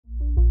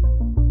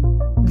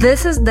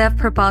This is Dev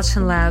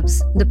Propulsion Labs,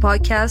 the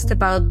podcast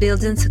about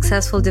building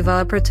successful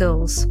developer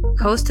tools,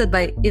 hosted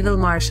by Evil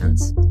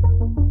Martians.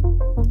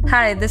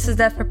 Hi, this is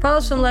Dev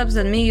Propulsion Labs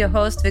and me, your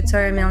host,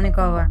 Victoria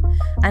Melnikova.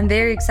 I'm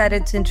very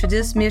excited to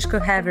introduce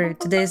Mishko Hevery,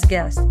 today's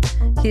guest.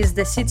 He is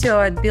the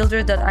CTO at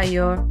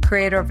BuilderIO,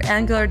 creator of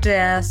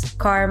AngularJS,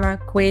 Karma,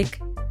 Qwik.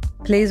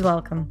 Please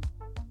welcome.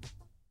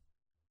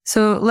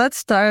 So let's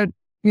start,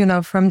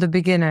 from the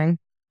beginning.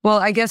 Well,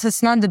 I guess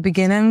it's not the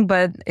beginning,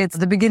 but it's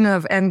the beginning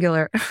of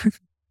Angular.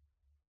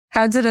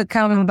 How did it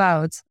come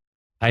about?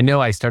 I know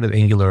I started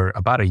Angular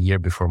about a year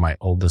before my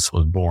oldest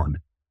was born.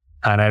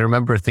 And I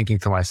remember thinking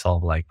to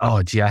myself I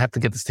have to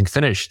get this thing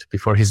finished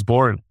before he's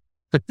born.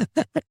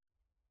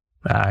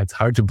 It's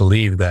hard to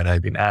believe that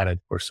I've been at it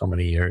for so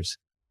many years.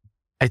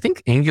 I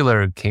think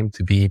Angular came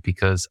to be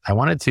because I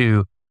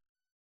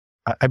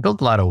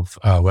built a lot of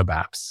web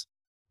apps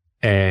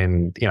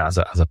and, as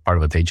a part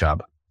of a day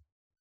job.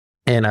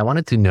 And I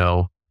wanted to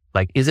know,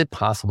 is it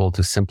possible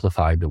to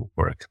simplify the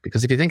work?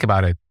 Because if you think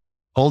about it,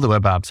 all the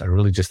web apps are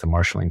really just a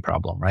marshalling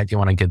problem, right? You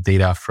want to get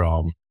data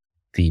from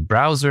the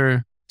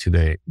browser to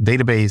the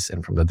database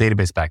and from the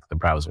database back to the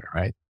browser,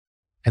 right?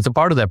 And so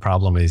part of that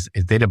problem is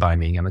data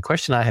binding. And the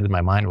question I had in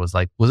my mind was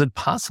was it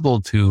possible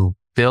to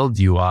build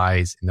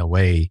UIs in a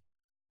way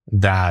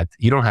that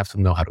you don't have to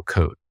know how to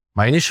code?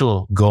 My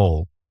initial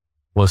goal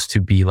was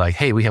to be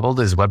hey, we have all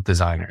these web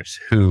designers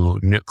who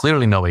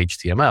clearly know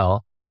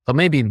HTML, but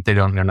maybe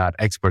they're not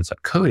experts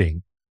at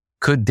coding.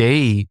 Could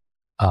they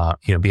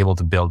be able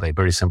to build a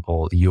very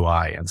simple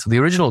UI? And so the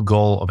original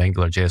goal of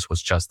AngularJS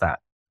was just that.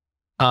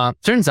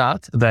 Turns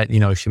out that,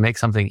 if you make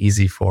something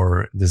easy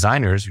for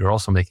designers, you're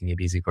also making it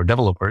easy for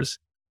developers.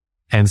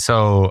 And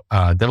so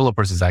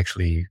developers is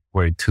actually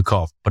where it took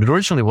off. But it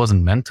originally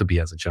wasn't meant to be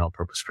as a general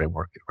purpose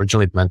framework.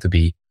 Originally, it meant to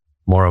be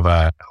more of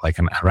a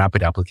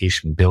rapid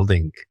application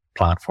building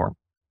platform.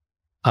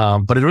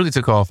 But it really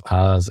took off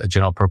as a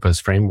general purpose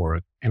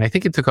framework. And I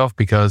think it took off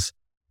because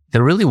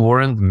there really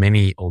weren't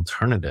many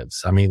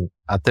alternatives. I mean,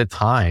 at the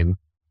time,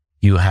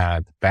 you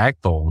had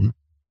Backbone,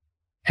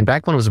 and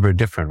Backbone was very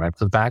different, right?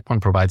 Because Backbone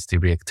provides the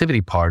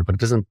reactivity part, but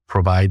it doesn't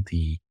provide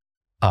the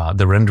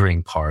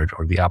rendering part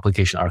or the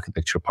application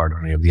architecture part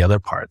or any of the other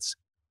parts.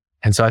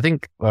 And so I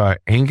think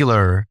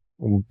Angular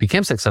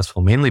became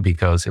successful mainly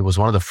because it was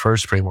one of the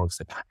first frameworks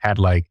that had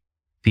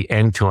the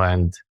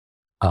end-to-end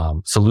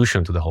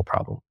solution to the whole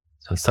problem.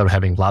 So instead of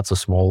having lots of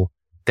small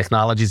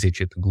technologies that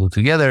you have to glue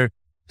together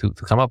to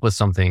come up with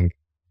something,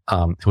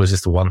 it was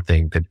just one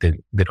thing that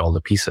did all the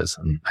pieces.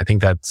 And I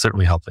think that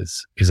certainly helped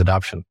his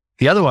adoption.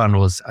 The other one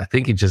was, I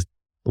think it just,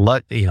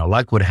 luck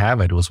would have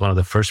it, was one of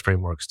the first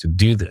frameworks to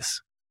do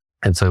this.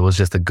 And so it was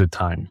just a good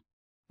time.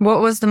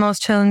 What was the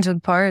most challenging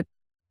part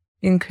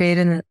in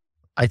creating it?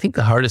 I think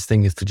the hardest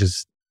thing is to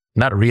just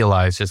not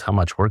realize just how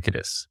much work it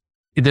is.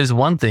 There's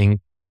one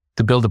thing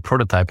to build a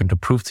prototype and to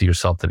prove to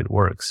yourself that it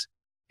works.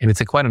 And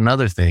it's quite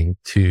another thing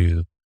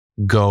to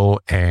go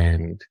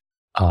and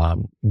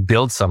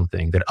build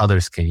something that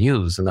others can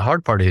use. And the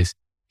hard part is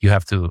you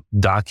have to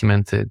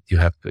document it. You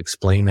have to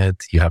explain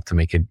it. You have to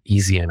make it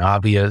easy and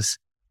obvious.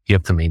 You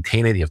have to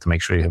maintain it. You have to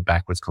make sure you have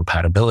backwards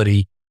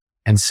compatibility.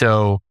 And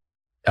so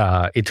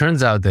it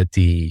turns out that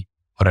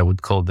what I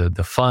would call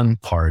the fun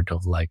part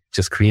of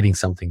just creating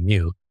something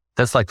new,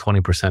 that's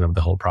 20% of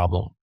the whole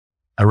problem.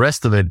 The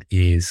rest of it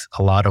is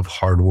a lot of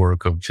hard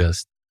work of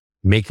just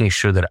making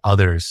sure that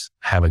others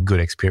have a good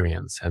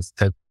experience. And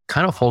that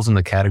kind of falls in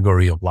the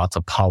category of lots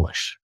of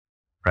polish,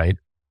 right?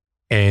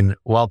 And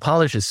while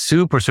polish is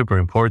super, super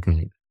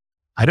important,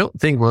 I don't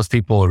think most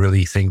people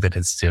really think that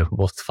it's the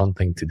most fun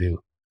thing to do.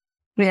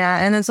 Yeah,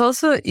 and it's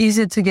also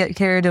easy to get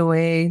carried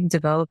away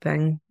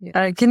developing.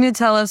 Can you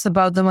tell us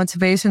about the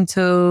motivation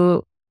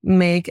to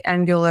make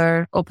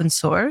Angular open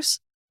source?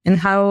 And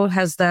how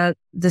has that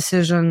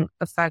decision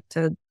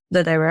affected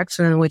the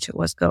direction in which it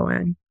was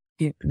going?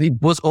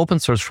 It was open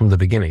source from the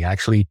beginning.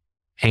 Actually,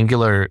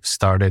 Angular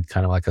started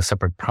kind of like a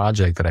separate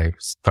project that I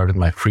started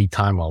my free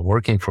time while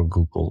working for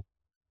Google.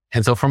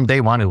 And so from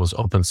day one, it was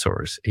open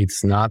source.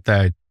 It's not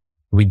that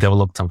we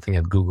developed something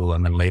at Google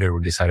and then later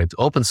we decided to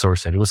open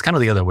source it. It was kind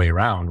of the other way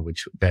around,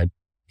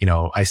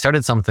 I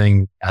started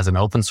something as an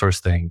open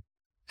source thing.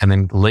 And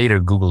then later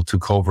Google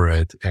took over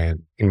it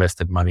and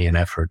invested money and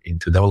effort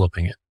into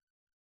developing it.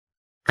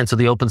 And so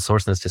the open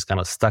sourceness just kind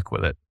of stuck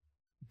with it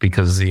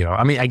because,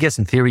 I guess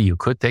in theory, you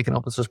could take an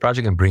open source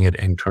project and bring it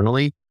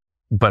internally,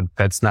 but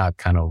that's not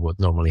kind of what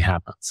normally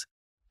happens.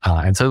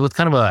 And so it was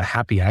kind of a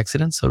happy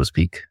accident, so to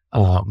speak,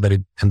 that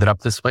it ended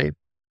up this way.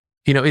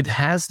 It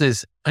has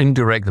this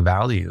indirect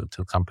value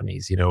to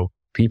companies.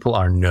 People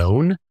are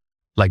known,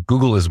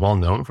 Google is well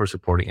known for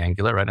supporting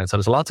Angular, right? And so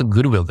there's lots of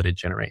goodwill that it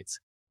generates.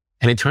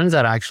 And it turns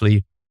out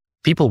actually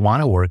people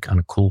want to work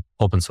on cool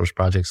open source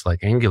projects like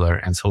Angular.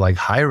 And so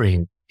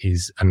hiring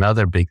is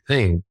another big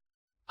thing.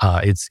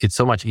 It's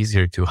so much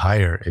easier to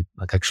hire. It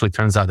actually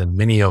turns out that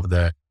many of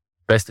the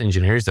best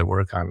engineers that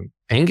work on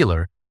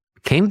Angular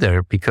came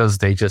there because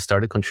they just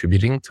started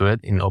contributing to it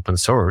in open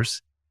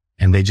source,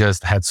 and they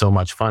just had so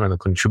much fun and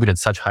contributed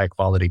such high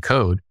quality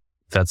code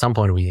that at some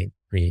point we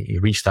He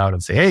reached out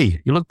and say,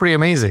 hey, you look pretty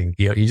amazing.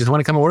 You just want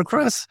to come and work for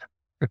us?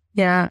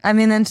 Yeah. I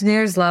mean,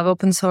 engineers love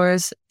open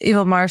source.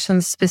 Evil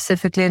Martians,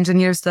 specifically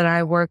engineers that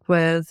I work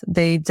with,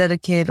 they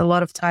dedicate a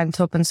lot of time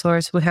to open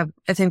source. We have,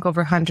 I think,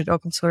 over 100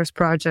 open source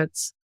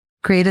projects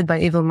created by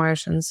Evil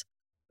Martians,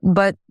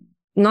 but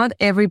not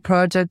every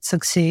project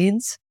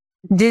succeeds.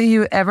 Did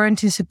you ever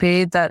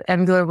anticipate that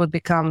Angular would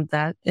become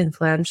that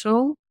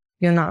influential?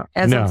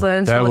 As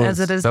influential as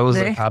it is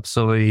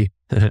today?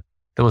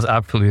 That was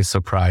absolutely a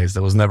surprise.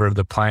 That was never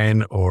the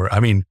plan,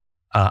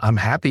 I'm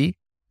happy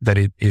that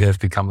it has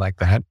become like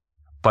that,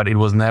 but it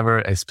was never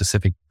a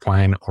specific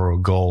plan or a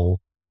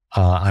goal.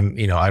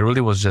 I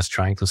really was just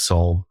trying to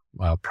solve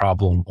a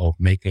problem of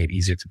making it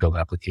easier to build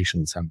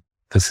applications. And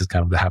this is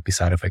kind of the happy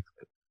side effect.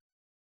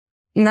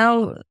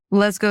 Now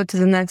let's go to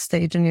the next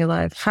stage in your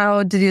life.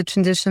 How did you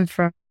transition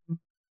from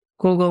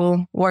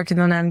Google working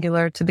on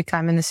Angular to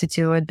becoming a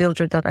CTO at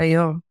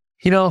BuilderIO?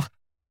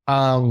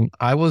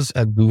 I was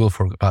at Google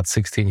for about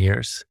 16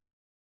 years,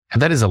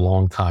 and that is a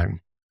long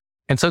time.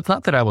 And so it's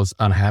not that I was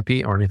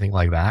unhappy or anything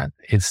like that.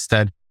 It's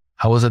that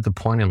I was at the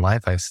point in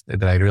life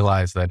that I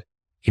realized that,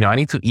 I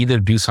need to either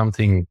do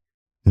something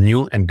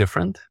new and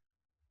different,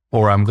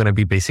 or I'm going to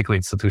be basically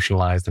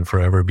institutionalized and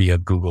forever be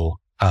at Google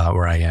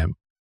where I am.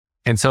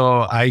 And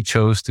so I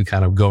chose to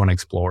kind of go and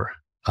explore,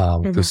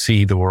 to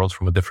see the world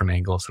from a different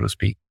angle, so to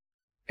speak.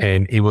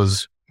 And it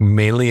was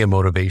mainly a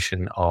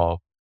motivation of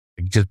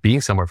just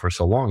being somewhere for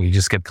so long, you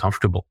just get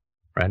comfortable,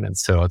 right? And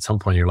so at some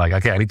point you're like,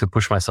 okay, I need to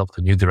push myself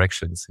to new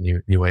directions,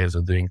 new ways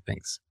of doing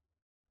things.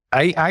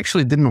 I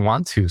actually didn't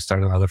want to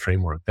start another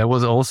framework. That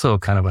was also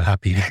kind of a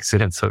happy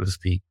accident, so to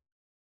speak.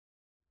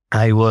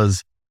 I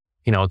was,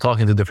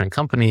 talking to different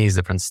companies,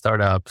 different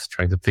startups,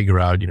 trying to figure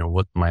out,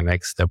 what my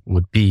next step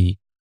would be.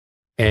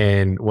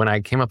 And when I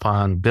came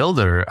upon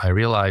Builder, I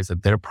realized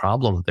that their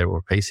problem that they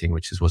were facing,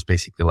 was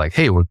basically like,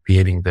 hey, we're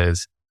creating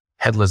this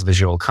headless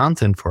visual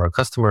content for our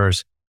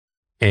customers.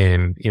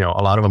 And,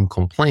 a lot of them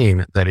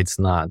complain that it's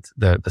not,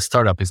 the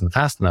startup isn't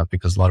fast enough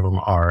because a lot of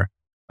them are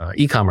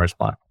e-commerce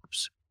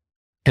platforms.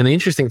 And the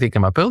interesting thing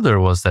about Builder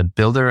was that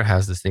Builder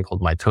has this thing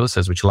called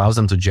mitosis, which allows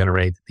them to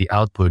generate the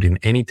output in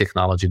any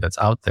technology that's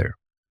out there.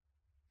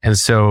 And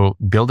so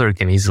Builder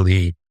can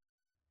easily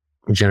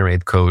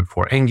generate code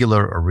for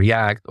Angular or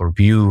React or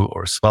Vue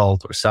or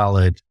Svelte or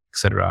Solid,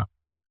 etc.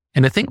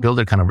 And I think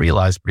Builder kind of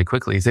realized pretty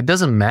quickly is it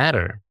doesn't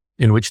matter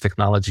in which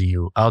technology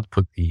you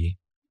output the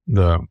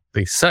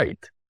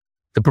site.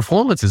 The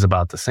performance is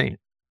about the same.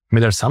 I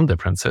mean, there's some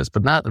differences,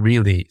 but not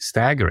really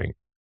staggering.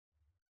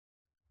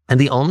 And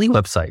the only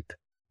website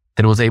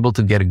that was able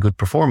to get a good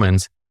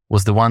performance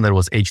was the one that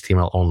was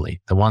HTML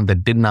only, the one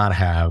that did not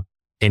have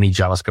any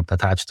JavaScript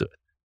attached to it,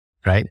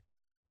 right?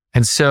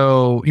 And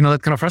so,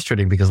 that's kind of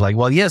frustrating because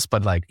yes,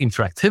 but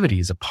interactivity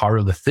is a part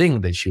of the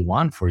thing that you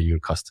want for your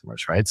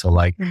customers, right? So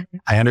I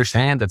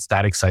understand that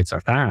static sites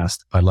are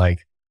fast, but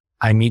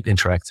I need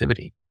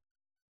interactivity.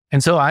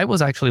 And so I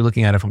was actually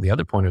looking at it from the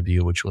other point of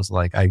view, which was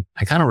I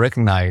kind of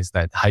recognize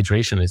that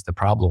hydration is the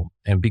problem.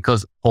 And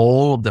because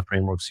all of the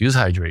frameworks use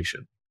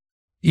hydration,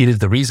 it is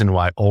the reason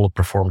why all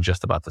perform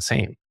just about the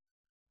same.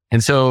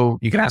 And so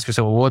you can ask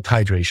yourself, well, what's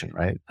hydration,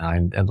 right?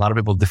 And a lot of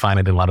people define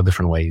it in a lot of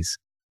different ways.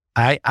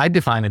 I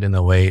define it in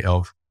the way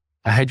of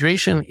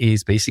hydration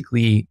is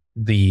basically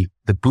the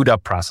boot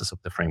up process of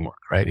the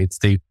framework, right?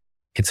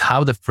 It's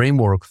how the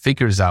framework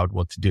figures out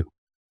what to do.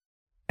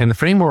 And the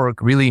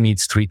framework really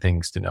needs three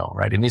things to know,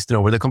 right? It needs to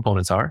know where the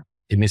components are.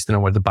 It needs to know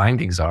where the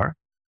bindings are.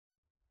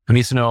 It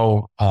needs to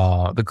know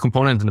the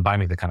component and the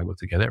binding that kind of go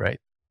together, right?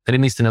 Then it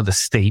needs to know the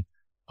state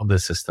of the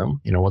system,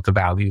 what the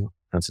value of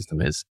the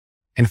system is.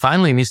 And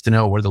finally, it needs to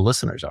know where the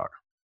listeners are,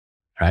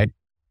 right?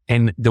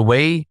 And the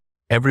way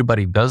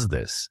everybody does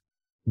this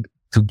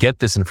to get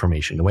this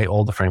information, the way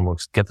all the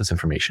frameworks get this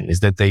information is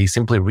that they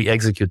simply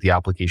re-execute the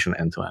application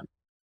end to end.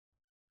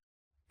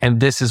 And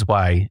this is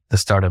why the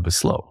startup is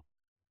slow.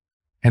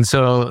 And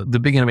so the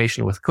big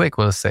innovation with Qwik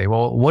was say,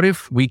 well, what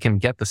if we can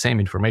get the same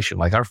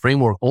information? Our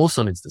framework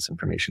also needs this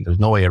information. There's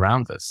no way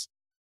around this.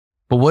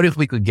 But what if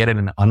we could get it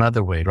in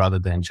another way rather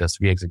than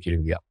just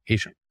re-executing the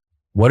application?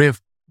 What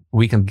if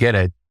we can get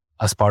it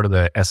as part of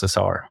the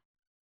SSR?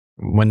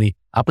 When the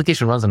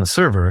application runs on a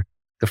server,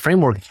 the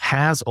framework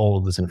has all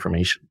of this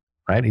information,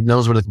 right? It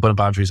knows where the component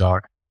boundaries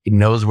are. It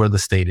knows where the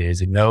state is.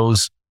 It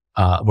knows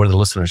where the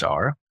listeners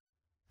are.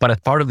 But as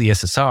part of the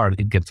SSR,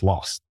 it gets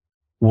lost.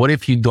 What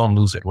if you don't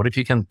lose it? What if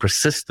you can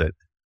persist it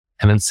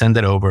and then send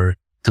it over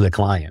to the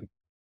client?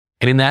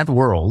 And in that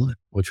world,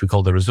 which we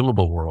call the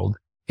resumable world,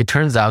 it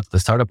turns out the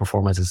startup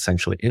performance is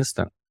essentially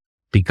instant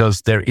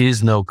because there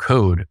is no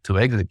code to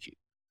execute.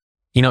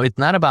 It's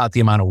not about the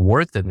amount of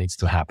work that needs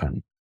to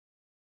happen.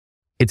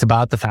 It's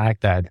about the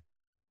fact that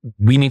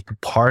we need to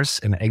parse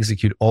and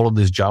execute all of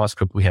this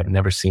JavaScript we have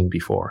never seen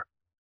before.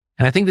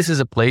 And I think this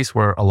is a place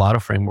where a lot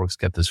of frameworks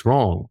get this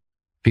wrong.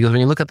 Because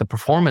when you look at the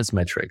performance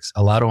metrics,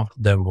 a lot of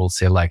them will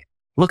say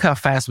look how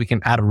fast we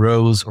can add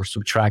rows or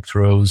subtract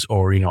rows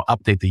or,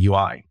 update the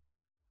UI.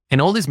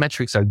 And all these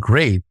metrics are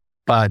great,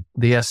 but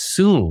they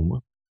assume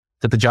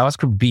that the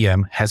JavaScript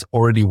VM has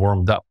already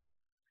warmed up.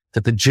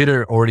 that the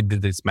jitter already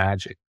did its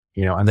magic,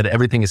 and that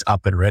everything is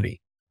up and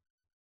ready.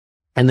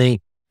 And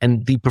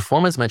the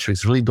performance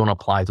metrics really don't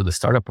apply to the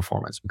startup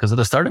performance, because of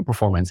the startup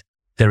performance,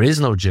 there is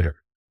no jitter.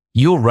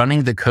 You're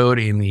running the code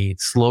in the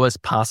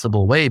slowest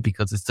possible way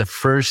because it's the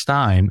first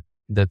time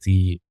that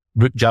the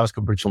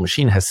JavaScript virtual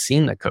machine has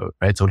seen the code,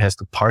 right? So it has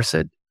to parse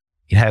it.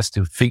 It has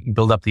to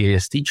build up the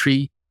AST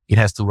tree. It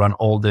has to run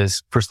all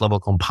this first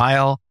level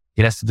compile.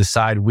 It has to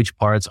decide which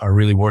parts are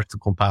really worth to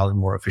compile in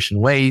more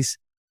efficient ways.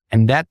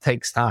 And that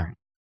takes time.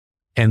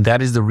 And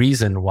that is the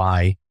reason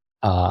why,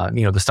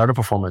 the startup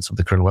performance of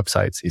the current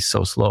websites is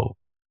so slow.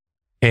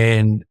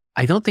 And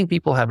I don't think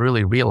people have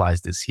really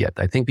realized this yet.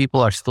 I think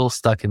people are still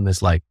stuck in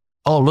this like,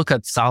 oh, look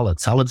at Solid.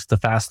 Solid's the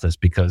fastest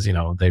because,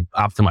 they've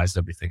optimized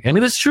everything. And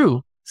it is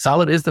true.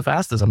 Solid is the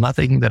fastest. I'm not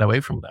taking that away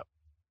from them.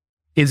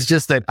 It's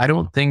just that I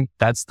don't think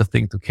that's the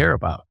thing to care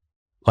about.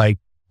 Like,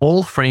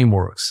 all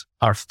frameworks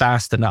are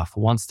fast enough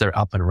once they're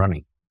up and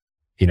running.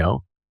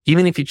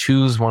 Even if you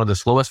choose one of the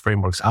slowest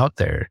frameworks out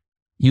there,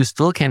 you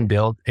still can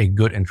build a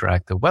good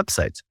interactive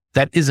website.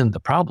 That isn't the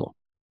problem.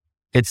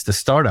 It's the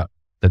startup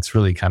that's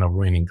really kind of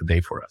ruining the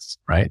day for us,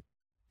 right?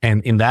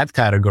 And in that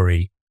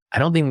category, I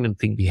don't even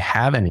think we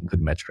have any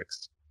good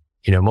metrics.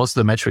 Most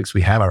of the metrics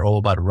we have are all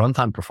about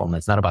runtime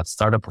performance, not about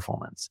startup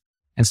performance.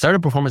 And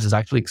startup performance is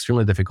actually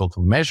extremely difficult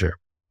to measure.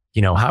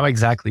 How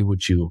exactly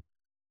would you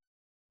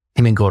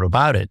even go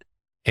about it?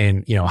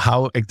 And,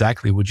 how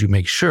exactly would you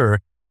make sure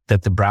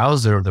that the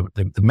browser,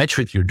 the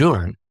metric you're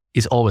doing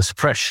is always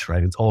fresh,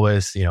 right? It's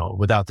always,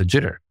 without the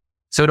jitter.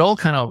 So it all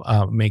kind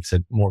of makes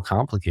it more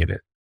complicated.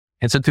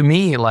 And so to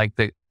me, like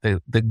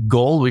the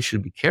goal we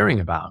should be caring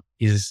about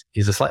is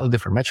a slightly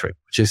different metric,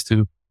 which is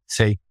to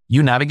say,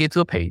 you navigate to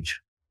a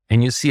page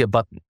and you see a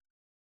button.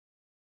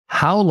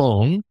 How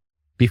long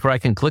before I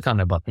can click on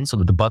the button so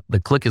that the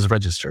click is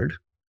registered,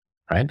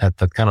 right?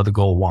 That's kind of the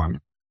goal one.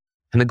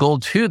 And the goal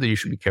two that you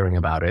should be caring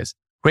about is,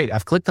 great,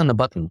 I've clicked on the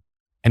button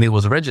and it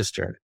was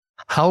registered.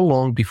 How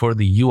long before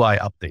the UI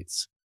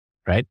updates,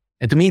 right?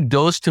 And to me,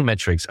 those two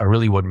metrics are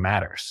really what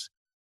matters.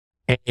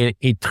 And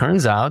it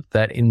turns out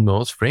that in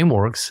most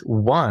frameworks,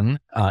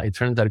 it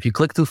turns out if you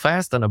click too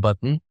fast on a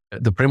button,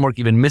 the framework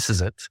even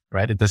misses it,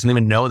 right? It doesn't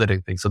even know that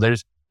it thinks. So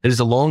there's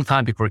a long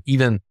time before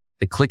even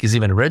the click is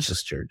even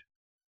registered.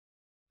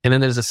 And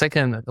then there's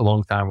a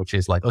long time, which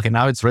is like, okay,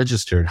 now it's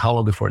registered. How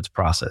long before it's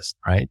processed,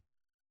 right?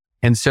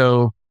 And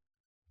so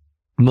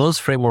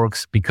most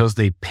frameworks, because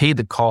they pay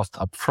the cost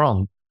up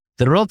front,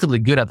 they're relatively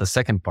good at the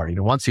second part.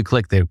 Once you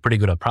click, they're pretty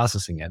good at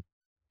processing it.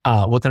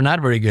 What they're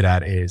not very good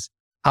at is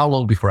how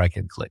long before I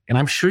can click. And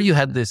I'm sure you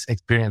had this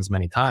experience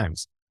many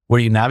times where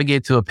you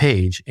navigate to a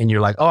page and you're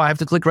like, oh, I have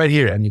to click right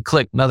here. And you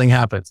click, nothing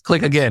happens.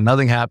 Click again,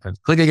 nothing happens.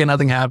 Click again,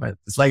 nothing happens.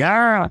 It's like,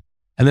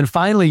 And then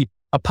finally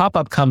a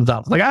pop-up comes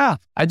up. Like,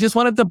 I just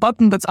wanted the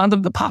button that's under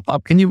the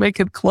pop-up. Can you make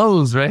it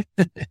close, right?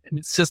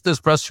 It's just this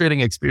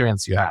frustrating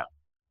experience you have.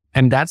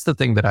 And that's the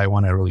thing that I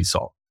want to really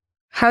solve.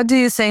 How do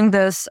you think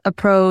this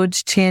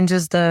approach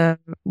changes the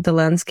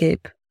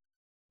landscape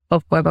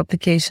of web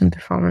application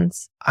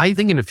performance? I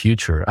think in the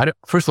future,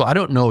 first of all, I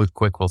don't know if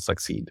Qwik will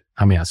succeed.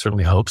 I mean, I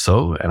certainly hope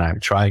so. And I'm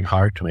trying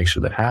hard to make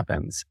sure that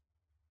happens.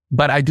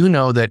 But I do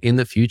know that in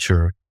the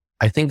future,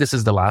 I think this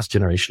is the last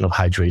generation of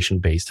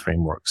hydration-based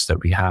frameworks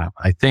that we have.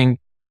 I think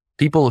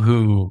people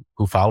who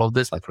follow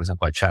this, like, for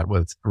example, I chat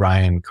with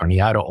Ryan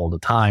Carniato all the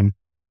time.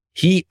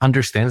 He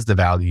understands the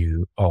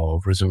value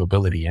of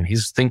resumability and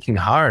he's thinking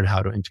hard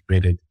how to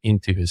integrate it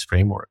into his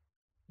framework.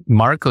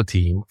 Marco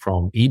team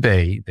from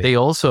eBay, they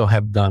also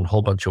have done a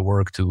whole bunch of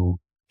work to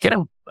get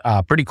them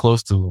pretty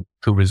close to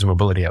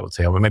resumability, I would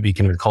say. Or maybe you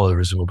can even call it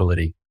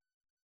resumability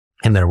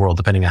in their world,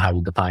 depending on how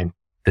you define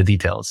the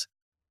details.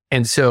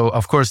 And so,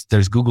 of course,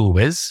 there's Google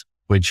Wiz,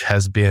 which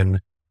has been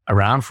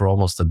around for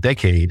almost a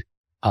decade.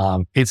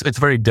 It's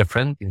very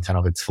different in kind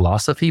of its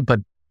philosophy,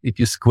 but if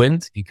you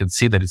squint, you can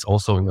see that it's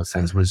also in a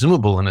sense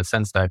resumable in a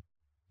sense that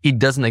it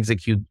doesn't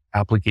execute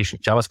application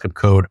JavaScript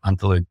code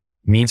until it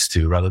needs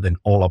to, rather than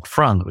all up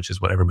front, which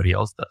is what everybody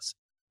else does.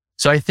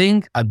 So I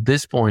think at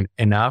this point,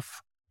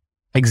 enough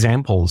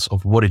examples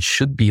of what it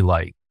should be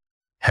like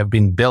have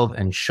been built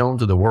and shown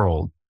to the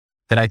world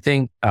that I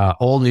think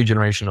all new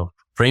generation of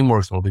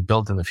frameworks will be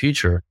built in the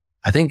future.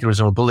 I think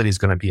resumability is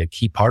going to be a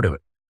key part of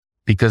it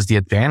because the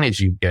advantage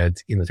you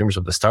get in terms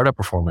of the startup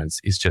performance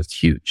is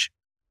just huge.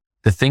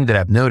 The thing that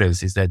I've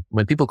noticed is that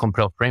when people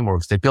compile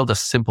frameworks, they build a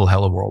simple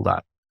Hello World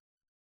app.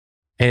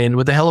 And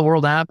with the Hello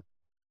World app,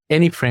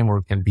 any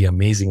framework can be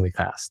amazingly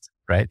fast,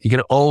 right? You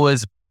can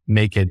always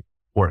make it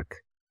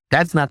work.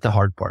 That's not the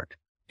hard part.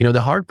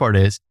 The hard part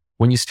is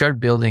when you start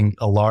building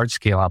a large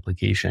scale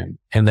application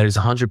and there's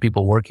 100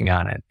 people working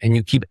on it and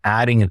you keep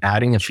adding and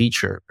adding a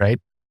feature, right?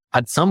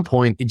 At some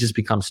point, it just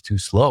becomes too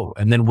slow.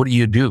 And then what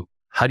do?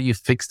 How do you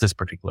fix this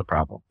particular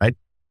problem, right?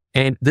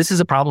 And this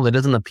is a problem that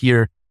doesn't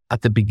appear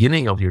at the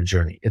beginning of your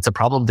journey. It's a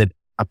problem that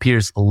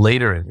appears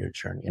later in your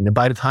journey. And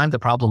by the time the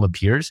problem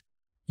appears,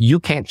 you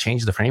can't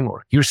change the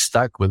framework. You're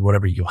stuck with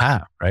whatever you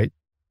have, right?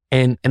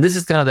 And this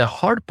is kind of the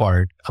hard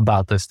part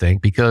about this thing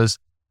because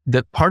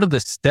the part of the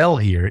sell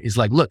here is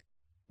like, look,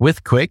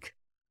 with Qwik,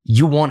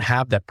 you won't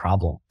have that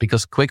problem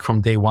because Qwik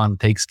from day one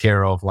takes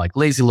care of like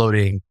lazy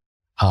loading,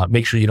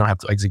 make sure you don't have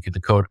to execute the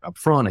code up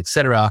front,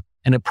 etc.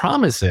 And it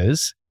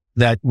promises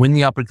that when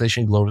the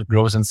application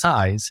grows in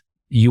size,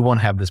 you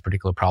won't have this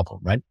particular problem,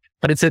 right?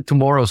 But it's a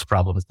tomorrow's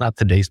problem. It's not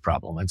today's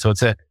problem. And so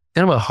it's a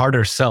kind of a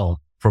harder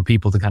sell for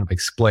people to kind of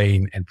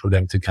explain and for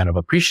them to kind of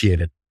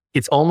appreciate it.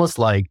 It's almost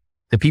like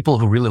the people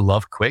who really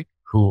love Qwik,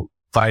 who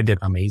find it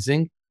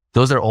amazing,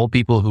 those are all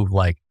people who've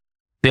like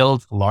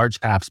built large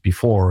apps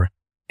before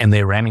and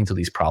they ran into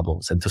these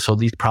problems. And so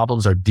these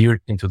problems are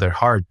dear into their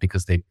heart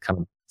because they've kind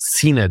of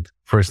seen it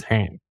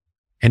firsthand.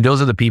 And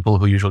those are the people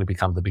who usually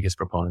become the biggest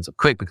proponents of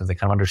Qwik because they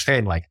kind of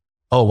understand like,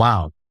 oh,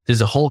 wow,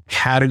 there's a whole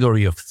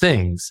category of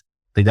things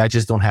that I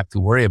just don't have to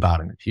worry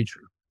about in the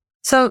future.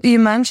 So you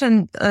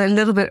mentioned a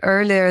little bit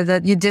earlier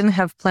that you didn't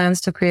have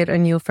plans to create a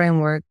new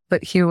framework,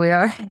 but here we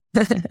are.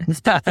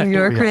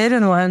 You're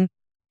creating one.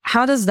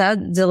 How does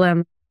that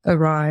dilemma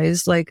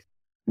arise? Like,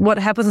 what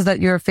happens that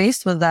you're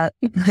faced with that?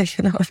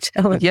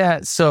 Yeah.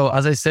 So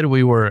as I said,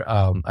 we were,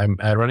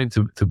 I ran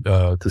into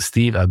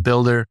Steve at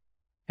Builder,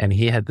 and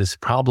he had this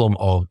problem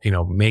of,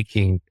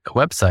 making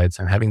websites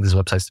and having these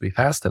websites to be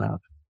fast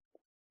enough.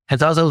 And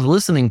so as I was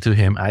listening to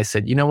him, I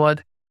said, you know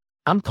what?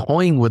 I'm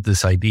toying with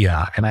this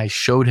idea. And I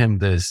showed him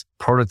this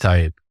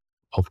prototype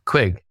of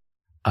Qwik.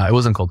 It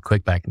wasn't called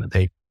Qwik back in the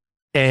day.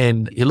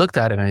 And he looked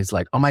at it and he's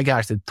like, oh my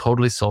gosh, it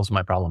totally solves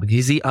my problem.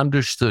 Because he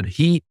understood,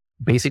 he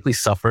basically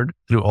suffered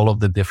through all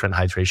of the different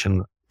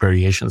hydration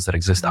variations that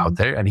exist out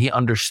there. And he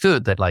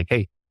understood that like,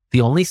 hey,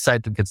 the only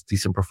site that gets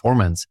decent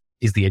performance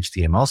is the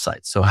HTML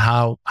site. So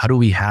how do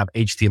we have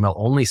HTML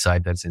only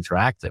site that's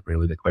interactive?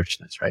 Really the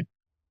question is, right?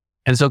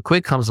 And so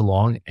Qwik comes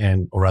along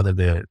or rather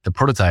the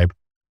prototype,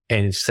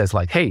 and it says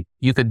like, hey,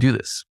 you could do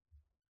this.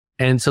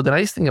 And so the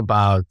nice thing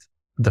about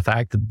the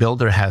fact that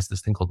Builder has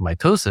this thing called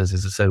mitosis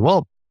is it said,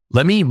 well,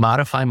 let me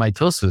modify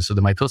mitosis so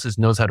the mitosis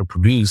knows how to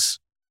produce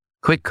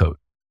Qwik code.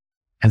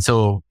 And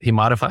so he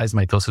modifies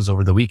mitosis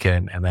over the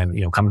weekend and then,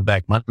 comes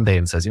back Monday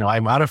and says, I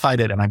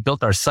modified it and I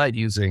built our site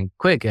using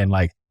Qwik, and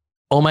like,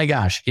 oh my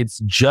gosh, it's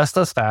just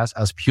as fast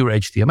as pure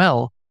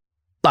HTML,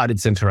 but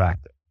it's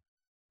interactive,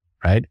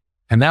 right?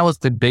 And that was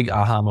the big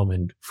aha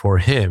moment for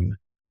him.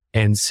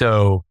 And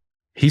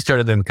he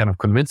started then kind of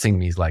convincing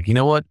me. He's like, you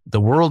know what?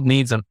 The world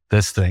needs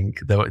this thing.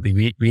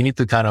 We need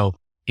to kind of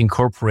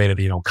incorporate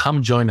it,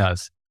 come join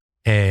us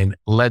and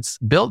let's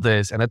build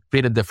this. And let's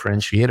create a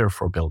differentiator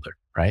for Builder,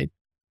 right?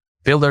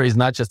 Builder is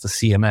not just a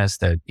CMS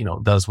that,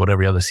 does what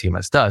every other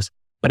CMS does,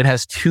 but it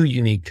has two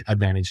unique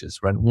advantages,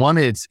 right? One,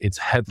 it's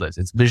headless,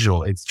 it's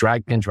visual, it's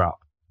drag and drop.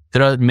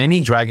 There are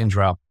many drag and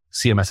drop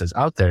CMSs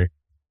out there,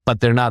 but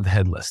they're not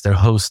headless. They're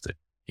hosted.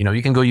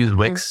 You can go use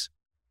Wix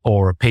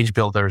or page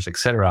builders,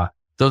 etc.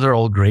 Those are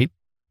all great,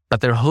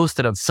 but they're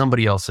hosted on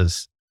somebody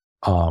else's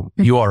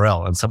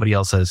URL and somebody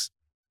else's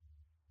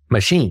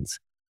machines.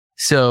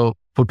 So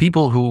for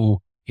people who,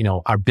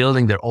 are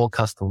building their own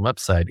custom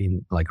website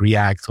in like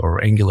React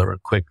or Angular or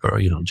Qwik or,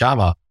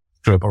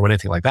 JavaScript or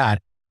anything like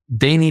that,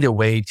 they need a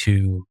way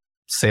to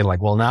say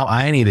like, well, now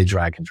I need a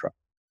drag and drop.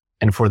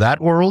 And for that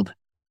world,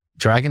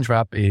 drag and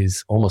drop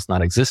is almost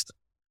non-existent.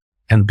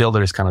 And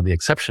Builder is kind of the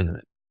exception in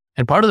it.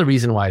 And part of the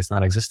reason why it's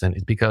not existent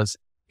is because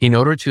in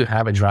order to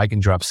have a drag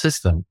and drop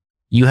system,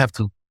 you have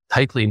to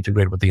tightly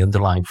integrate with the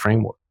underlying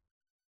framework,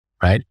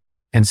 right?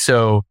 And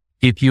so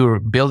if you're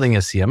building a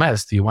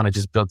CMS, do you want to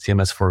just build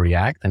CMS for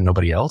React and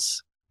nobody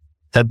else?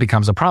 That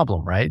becomes a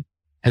problem, right?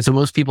 And so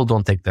most people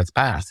don't take that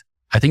path.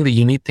 I think the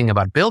unique thing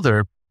about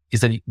Builder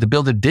is that the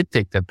Builder did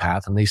take that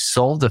path and they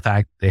solved the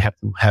fact they have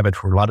to have it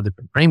for a lot of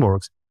different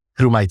frameworks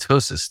through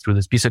mitosis, through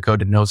this piece of code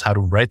that knows how to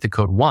write the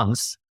code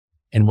once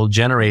and will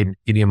generate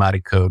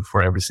idiomatic code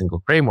for every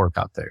single framework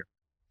out there.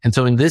 And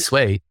so in this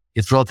way,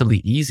 it's relatively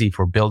easy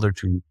for Builder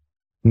to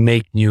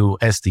make new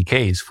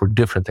SDKs for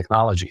different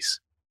technologies.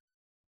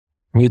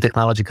 New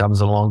technology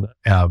comes along,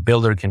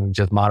 Builder can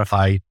just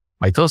modify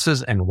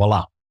mitosis and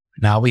voila.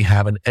 Now we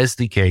have an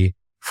SDK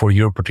for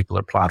your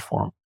particular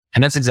platform.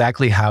 And that's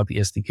exactly how the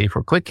SDK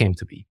for Qwik came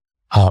to be.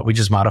 We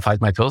just modified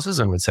mitosis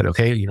and we said,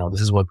 okay,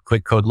 this is what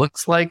Qwik code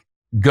looks like.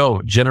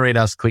 Go generate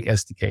us Qwik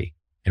SDK,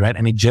 right?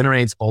 And it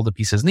generates all the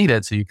pieces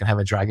needed so you can have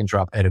a drag and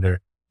drop editor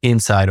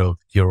inside of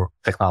your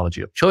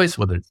technology of choice,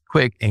 whether it's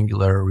Qwik,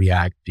 Angular,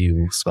 React,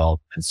 Vue,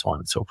 Svelte, and so on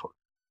and so forth.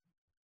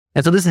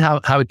 And so this is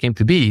how it came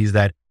to be, is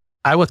that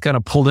I was kind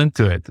of pulled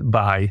into it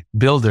by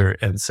Builder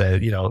and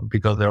said,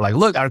 because they're like,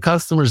 look, our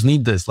customers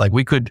need this. Like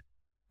we could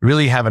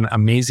really have an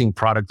amazing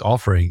product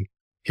offering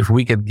if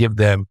we could give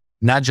them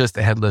not just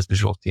a headless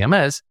visual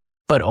CMS,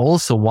 but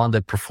also one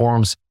that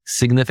performs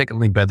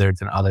significantly better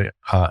than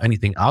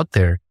anything out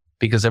there,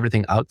 because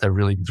everything out there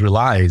really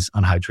relies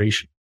on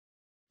hydration.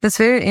 That's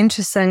very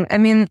interesting. I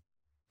mean,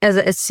 as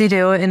a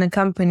CTO in a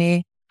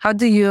company, how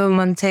do you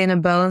maintain a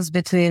balance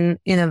between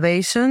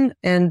innovation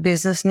and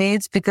business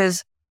needs?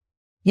 Because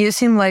you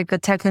seem like a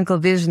technical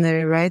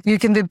visionary, right? You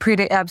can be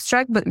pretty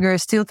abstract, but you're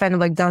still kind of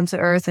like down to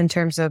earth in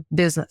terms of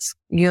business.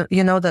 You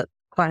know that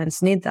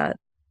clients need that.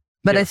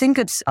 But I think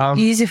it's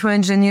easy for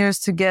engineers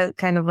to get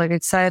kind of like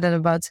excited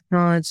about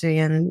technology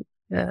and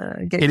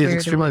get It is carried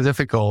extremely away.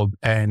 difficult,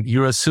 and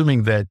you're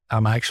assuming that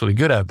I'm actually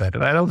good at that.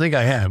 And I don't think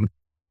I am.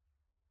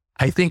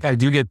 I think I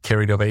do get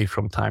carried away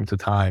from time to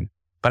time,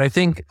 but I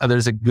think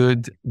there's a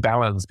good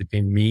balance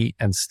between me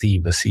and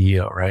Steve, the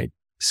CEO, right?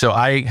 So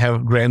I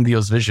have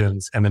grandiose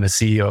visions, and then the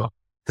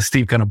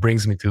Steve kind of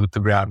brings me to the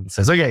ground and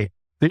says, okay,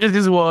 this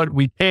is what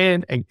we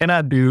can and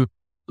cannot do.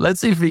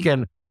 Let's see if we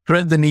can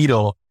thread the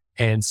needle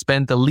and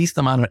spend the least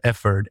amount of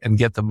effort and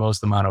get the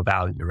most amount of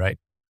value, right?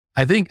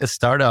 I think a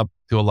startup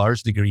to a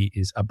large degree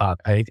is about,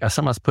 as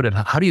someone's put it,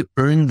 how do you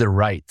earn the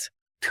right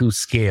to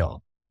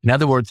scale? In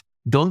other words,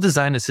 don't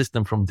design a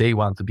system from day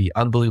one to be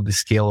unbelievably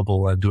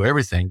scalable and do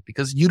everything,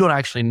 because you don't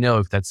actually know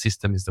if that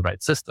system is the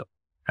right system,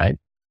 right?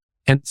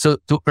 And so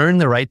to earn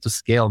the right to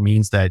scale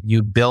means that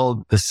you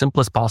build the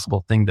simplest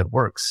possible thing that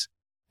works,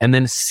 and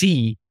then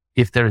see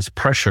if there is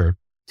pressure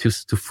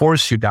to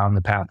force you down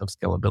the path of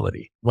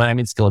scalability. When I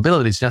mean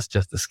scalability, it's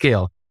just the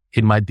scale.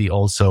 It might be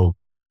also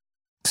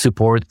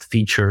support,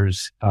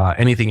 features,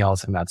 anything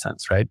else in that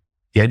sense, right?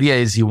 The idea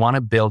is you want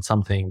to build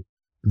something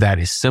that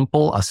is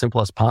simple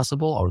as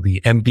possible, or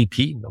the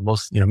MVP, the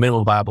most,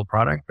 minimal viable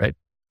product, right?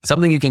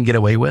 Something you can get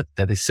away with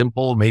that is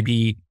simple,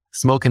 maybe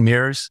smoke and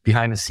mirrors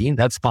behind the scene.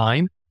 That's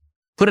fine.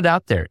 Put it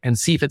out there and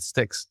see if it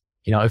sticks.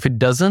 If it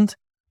doesn't,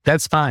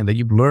 that's fine. That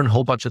you've learned a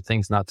whole bunch of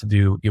things not to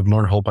do. You've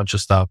learned a whole bunch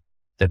of stuff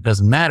that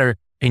doesn't matter,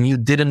 and you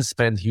didn't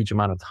spend a huge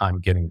amount of time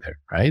getting there,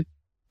 right?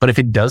 But if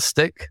it does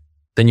stick,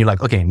 then you're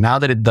like, okay, now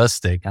that it does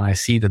stick and I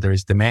see that there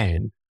is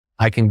demand,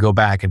 I can go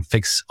back and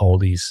fix all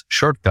these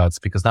shortcuts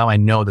because now I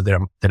know that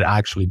they're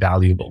actually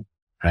valuable,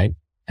 right?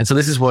 And so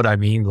this is what I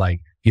mean,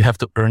 like you have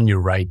to earn your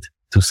right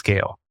to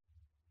scale.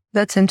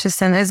 That's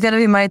interesting. It's going to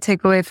be my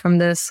takeaway from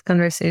this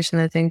conversation.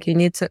 I think you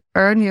need to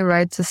earn your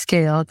right to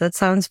scale. That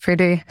sounds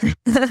pretty,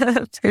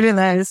 pretty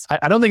nice.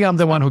 I don't think I'm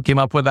the one who came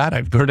up with that.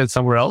 I've heard it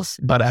somewhere else,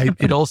 but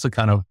it also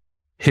kind of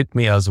hit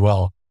me as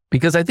well.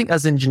 Because I think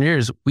as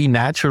engineers, we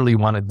naturally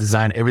want to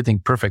design everything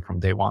perfect from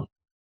day one.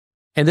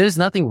 And there's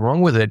nothing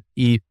wrong with it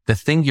if the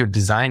thing you're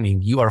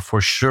designing, you are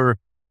for sure,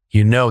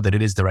 that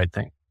it is the right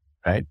thing,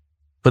 right?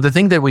 But the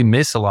thing that we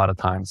miss a lot of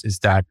times is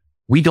that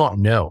we don't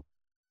know.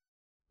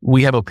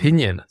 We have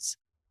opinions,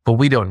 but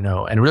we don't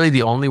know. And really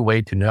the only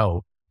way to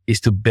know is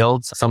to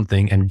build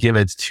something and give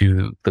it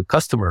to the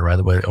customer right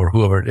away, or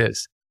whoever it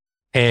is.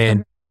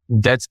 And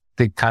that's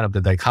the kind of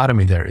the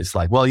dichotomy there is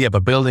like, well, yeah,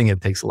 but building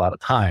it takes a lot of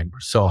time.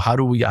 So how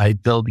do I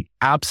build the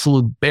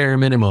absolute bare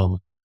minimum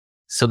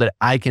so that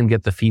I can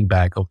get the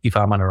feedback of if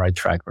I'm on the right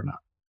track or not?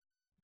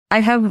 I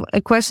have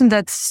a question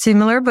that's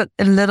similar, but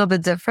a little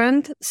bit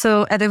different.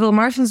 So at Evil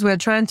Martians, we're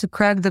trying to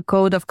crack the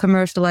code of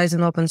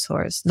commercializing open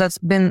source. That's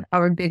been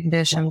our big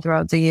mission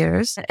throughout the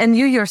years. And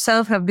you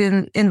yourself have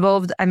been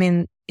involved,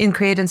 in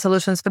creating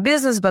solutions for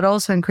business, but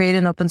also in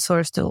creating open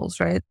source tools,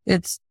 right?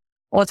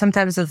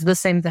 Sometimes it's the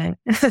same thing.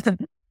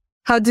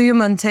 How do you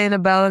maintain a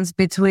balance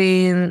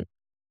between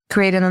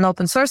creating an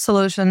open source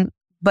solution,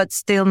 but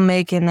still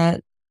making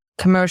it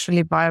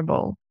commercially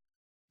viable?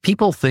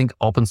 People think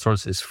open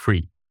source is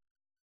free.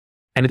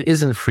 And it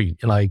isn't free.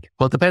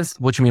 It depends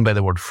what you mean by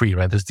the word free,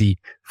 right? There's the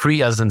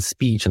free as in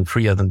speech and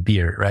free as in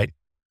beer, right?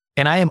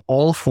 And I am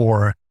all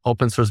for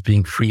open source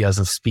being free as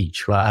in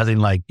speech, right? As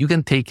in you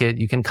can take it,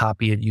 you can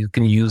copy it, you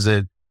can use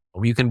it,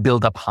 or you can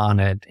build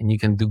upon it, and you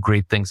can do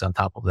great things on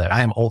top of that.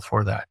 I am all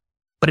for that.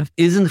 But it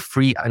isn't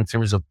free in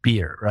terms of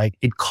beer, right?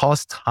 It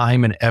costs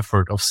time and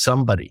effort of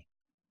somebody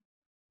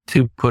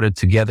to put it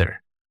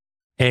together.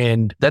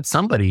 And that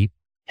somebody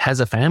has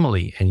a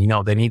family, and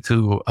they need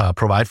to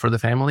provide for the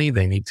family.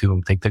 They need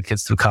to take their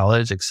kids to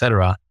college,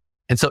 etc.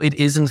 And so it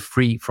isn't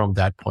free from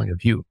that point of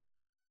view.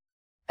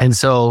 And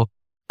so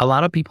a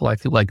lot of people, I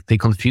feel like they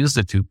confuse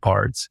the two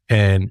parts,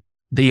 and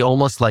they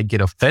almost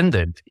get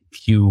offended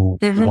if you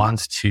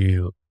want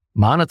to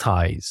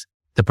monetize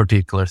the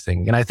particular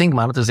thing. And I think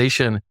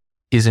monetization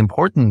is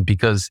important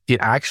because it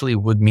actually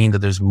would mean that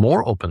there's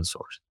more open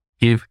source.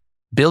 If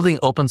building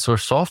open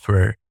source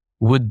software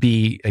would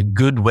be a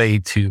good way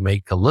to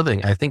make a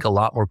living, I think a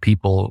lot more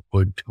people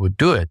would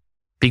do it,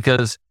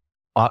 because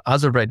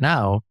as of right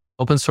now,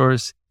 open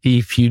source,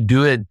 if you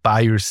do it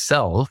by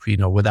yourself,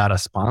 without a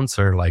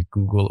sponsor like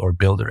Google or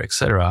Builder,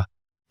 etc.,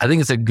 I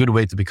think it's a good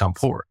way to become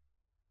poor.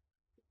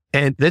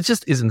 And that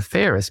just isn't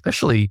fair,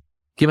 especially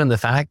given the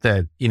fact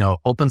that,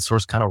 open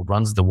source kind of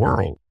runs the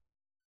world.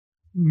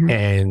 Mm-hmm.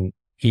 And,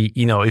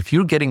 if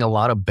you're getting a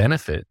lot of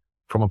benefit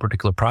from a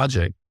particular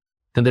project,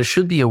 then there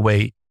should be a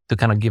way to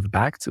kind of give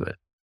back to it.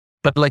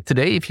 But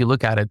today, if you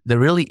look at it, there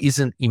really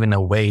isn't even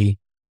a way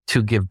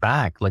to give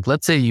back.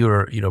 Let's say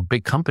you're, a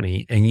big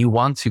company and you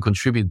want to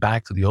contribute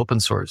back to the open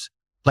source.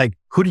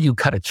 Who do you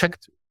cut a check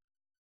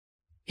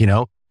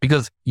to?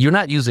 Because you're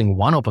not using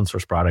one open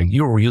source product,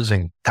 you're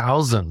using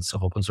thousands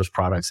of open source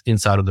products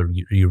inside of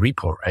your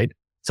repo, right?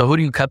 So who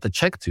do you cut the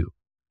check to?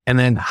 And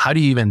then how do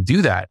you even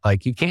do that?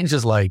 You can't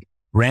just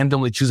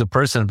randomly choose a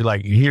person and be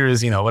like, here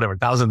is, whatever,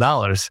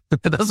 $1,000.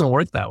 It doesn't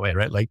work that way,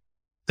 right?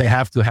 They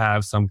have to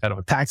have some kind of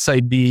a tax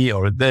ID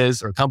or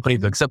this or company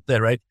to accept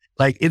that, right?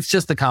 It's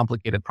just a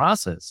complicated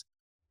process.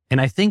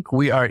 And I think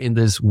we are in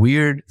this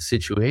weird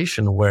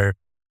situation where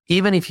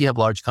even if you have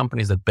large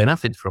companies that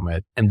benefit from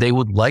it and they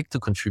would like to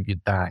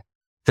contribute back,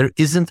 there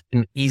isn't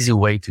an easy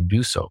way to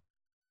do so.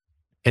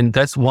 And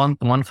that's one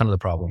kind of the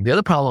problem. The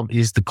other problem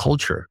is the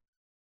culture.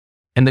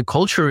 And the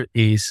culture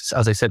is,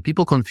 as I said,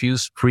 people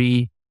confuse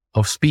free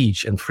of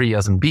speech and free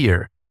as in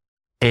beer.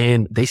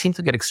 And they seem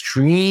to get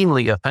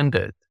extremely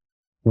offended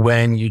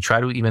when you try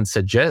to even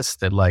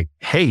suggest that like,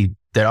 hey,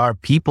 there are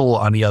people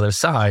on the other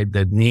side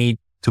that need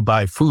to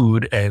buy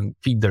food and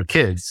feed their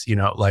kids,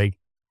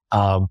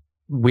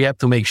 we have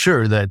to make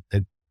sure that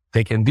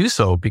they can do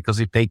so, because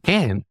if they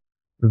can,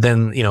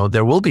 then,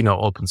 there will be no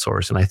open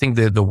source. And I think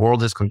that the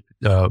world has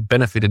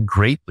benefited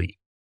greatly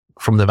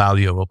from the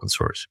value of open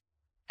source.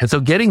 And so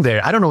getting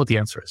there, I don't know what the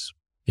answer is.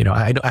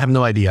 I have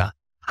no idea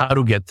how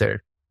to get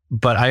there,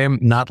 but I am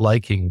not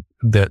liking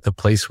the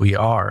place we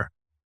are.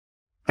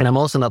 And I'm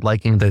also not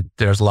liking that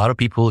there's a lot of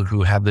people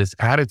who have this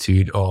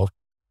attitude of,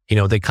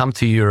 they come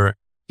to your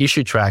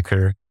issue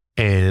tracker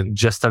and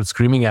just start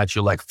screaming at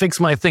you like, fix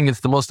my thing. It's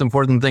the most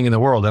important thing in the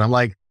world. And I'm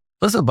like,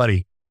 listen,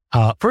 buddy,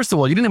 first of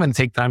all, you didn't even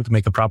take time to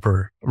make a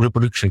proper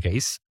reproduction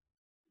case.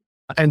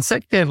 And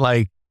second,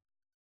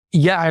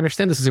 yeah, I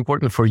understand this is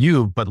important for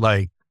you, but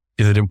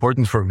is it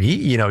important for me?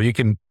 You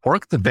can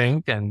fork the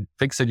thing and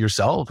fix it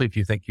yourself if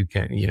you think you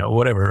can,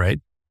 whatever,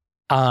 right?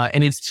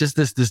 And it's just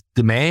this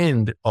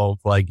demand of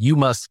you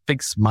must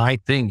fix my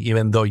thing,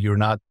 even though you're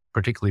not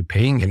particularly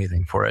paying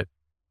anything for it,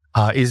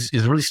 is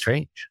really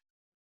strange.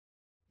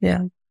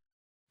 Yeah.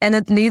 And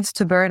it leads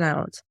to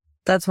burnout.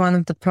 That's one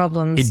of the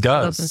problems. It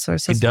does. With open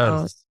source as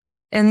well.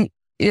 And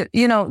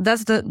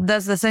that's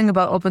the thing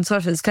about open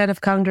source. It's kind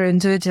of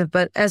counterintuitive,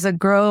 but as it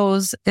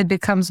grows, it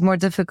becomes more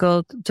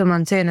difficult to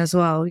maintain as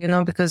well,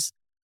 because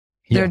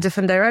there are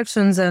different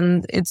directions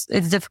and it's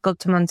difficult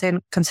to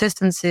maintain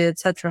consistency,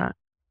 etc.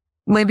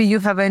 Maybe you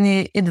have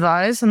any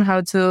advice on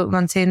how to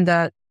maintain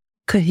that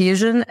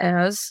cohesion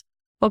as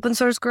open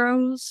source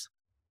grows?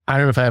 I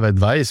don't know if I have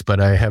advice,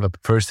 but I have a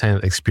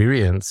firsthand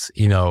experience.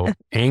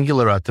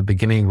 Angular at the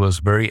beginning was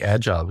very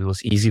agile. It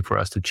was easy for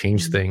us to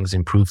change things,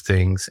 improve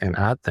things, and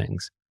add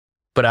things.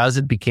 But as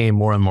it became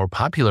more and more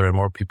popular and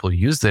more people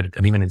used it,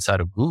 and even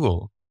inside of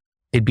Google,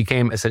 it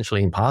became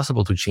essentially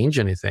impossible to change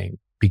anything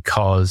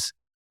because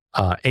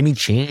any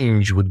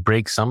change would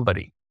break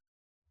somebody.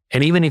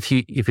 And even if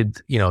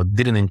it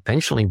didn't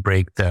intentionally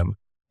break them,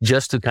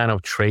 just to kind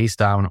of trace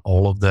down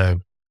all of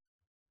the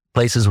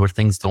places where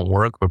things don't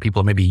work, where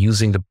people are maybe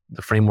using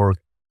the framework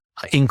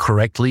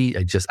incorrectly,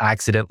 it just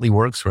accidentally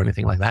works or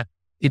anything like that.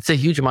 It's a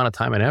huge amount of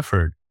time and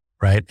effort,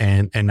 right?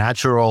 And a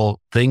natural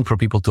thing for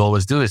people to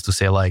always do is to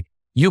say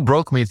you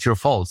broke me, it's your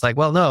fault. It's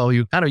well, no,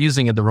 you're kind of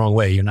using it the wrong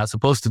way. You're not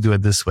supposed to do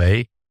it this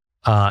way.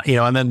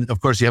 And then of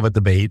course you have a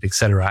debate, et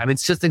cetera. And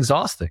it's just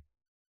exhausting.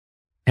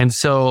 And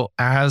so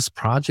as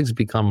projects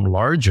become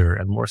larger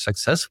and more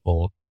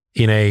successful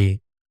in a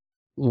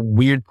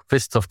weird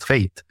fist of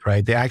fate,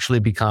 right? They actually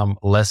become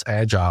less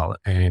agile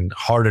and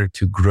harder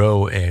to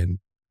grow and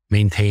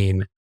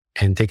maintain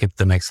and take it to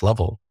the next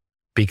level,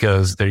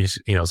 because there's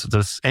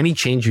any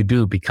change you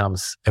do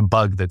becomes a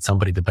bug that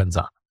somebody depends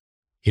on.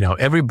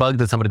 Every bug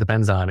that somebody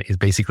depends on is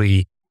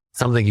basically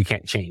something you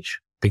can't change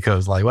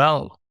because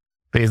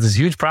there's this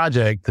huge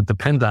project that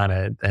depends on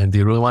it. And do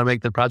you really want to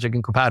make the project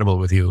incompatible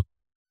with you?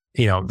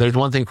 There's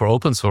one thing for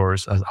open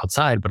source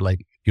outside, but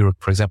you're,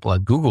 for example,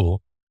 at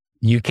Google,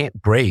 you can't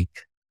break,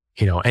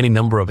 any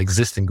number of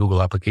existing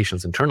Google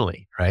applications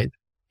internally, right?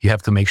 You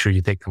have to make sure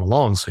you take them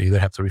along. So you either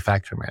have to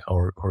refactor them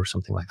or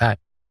something like that.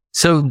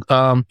 So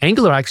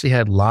Angular actually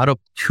had a lot of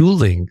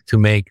tooling to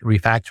make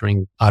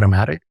refactoring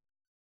automatic.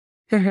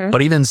 Mm-hmm.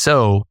 But even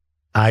so,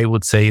 I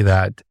would say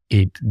that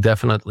it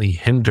definitely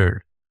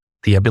hindered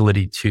the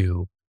ability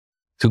to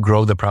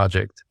grow the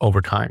project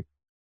over time.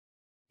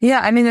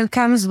 Yeah, it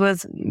comes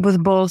with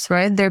both,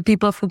 right? There are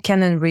people who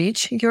can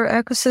enrich your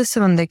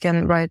ecosystem and they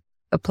can write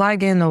a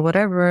plugin or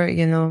whatever,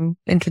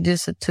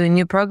 introduce it to a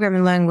new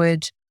programming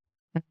language.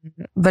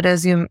 But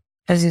as you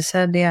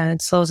said,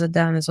 it slows it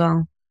down as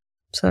well.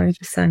 So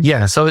interesting.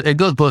 Yeah, so it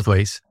goes both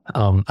ways.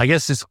 I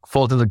guess this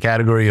falls into the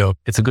category of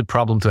it's a good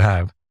problem to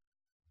have.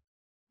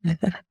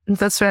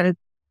 That's right.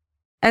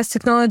 As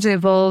technology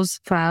evolves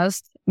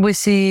fast, we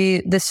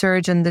see the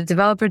surge in the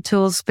developer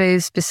tool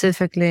space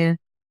specifically.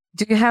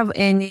 Do you have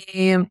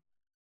any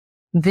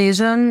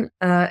vision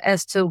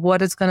as to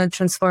what it's going to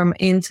transform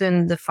into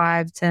in the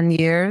 5-10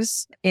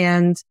 years,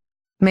 and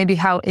maybe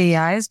how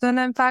AI is going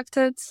to impact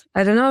it?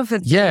 I don't know if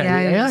it's the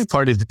AI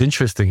part is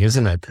interesting,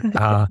 isn't it?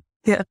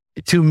 Yeah.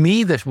 To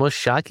me, the most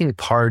shocking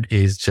part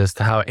is just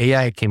how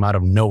AI came out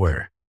of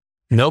nowhere.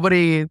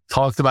 Nobody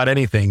talked about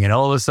anything, and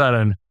all of a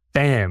sudden,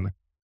 bam!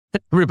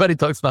 Everybody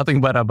talks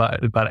nothing but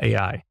about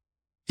AI.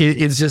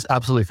 It's just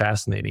absolutely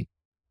fascinating.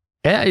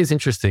 AI is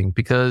interesting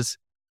because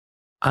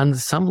on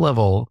some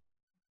level,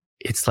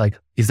 it's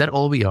is that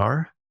all we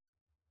are?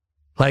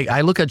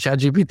 I look at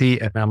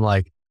ChatGPT and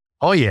I'm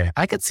oh yeah,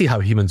 I could see how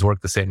humans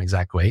work the same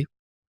exact way.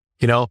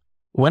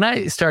 When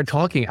I start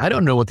talking, I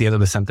don't know what the end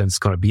of the sentence is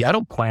going to be. I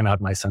don't plan out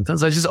my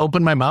sentence. I just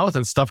open my mouth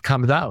and stuff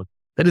comes out.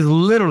 That is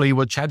literally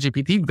what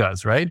ChatGPT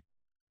does, right?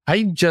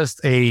 I'm just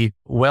a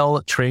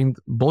well-trained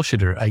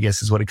bullshitter, I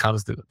guess is what it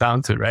comes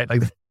down to, right?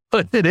 Like,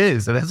 but it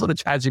is. And that's what a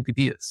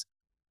ChatGPT is.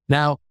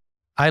 Now,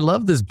 I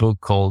love this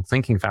book called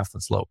Thinking Fast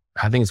and Slow.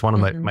 I think it's one of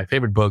my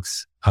favorite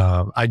books.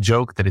 I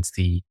joke that it's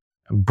the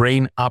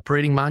brain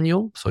operating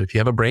manual. So if you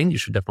have a brain, you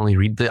should definitely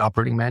read the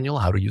operating manual,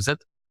 how to use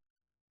it.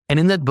 And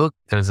in that book,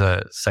 there's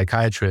a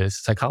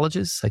psychiatrist,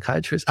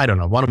 I don't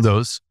know, one of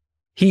those.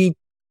 He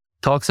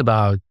talks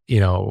about,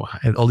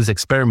 all these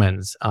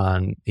experiments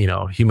on,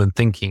 human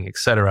thinking, et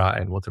cetera,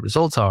 and what the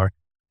results are.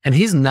 And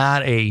he's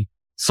not a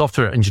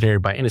software engineer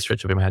by any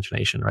stretch of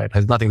imagination, right? It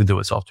has nothing to do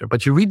with software.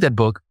 But you read that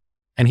book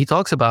and he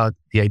talks about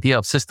the idea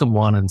of system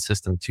 1 and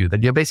system 2,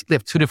 that you basically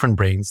have two different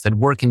brains that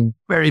work in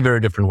very, very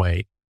different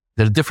way.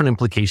 There are different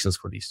implications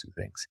for these two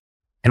things.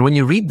 And when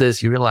you read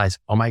this, you realize,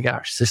 oh my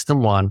gosh,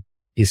 system 1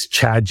 is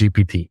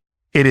ChatGPT.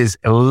 It is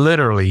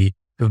literally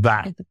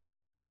that.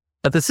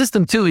 But the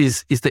system 2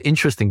 is the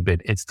interesting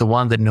bit. It's the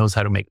one that knows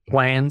how to make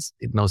plans.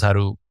 It knows how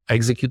to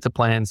execute the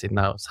plans. It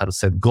knows how to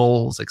set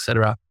goals,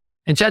 etc.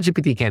 And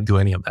ChatGPT can't do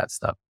any of that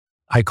stuff.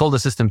 I call the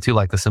system 2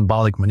 like the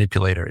symbolic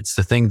manipulator. It's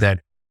the thing that,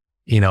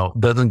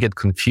 doesn't get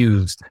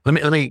confused.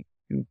 Let me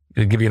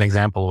give you an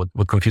example of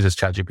what confuses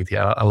ChatGPT.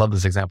 I love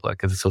this example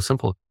because it's so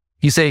simple.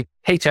 You say,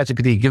 hey,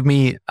 ChatGPT, give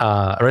me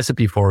a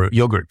recipe for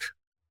yogurt.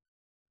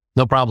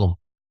 No problem.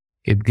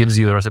 It gives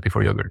you a recipe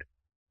for yogurt.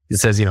 It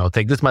says,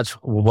 take this much,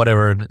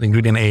 whatever,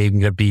 ingredient A,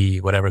 ingredient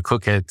B, whatever,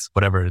 cook it,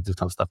 whatever, do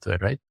some stuff to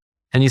it, right?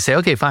 And you say,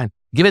 okay, fine.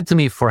 Give it to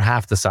me for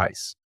half the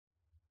size.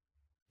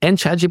 And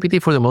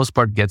ChatGPT, for the most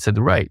part, gets it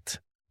right.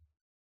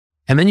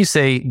 And then you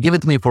say, give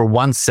it to me for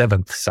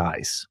 1/7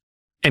 size.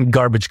 And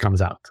garbage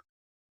comes out,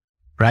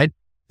 right?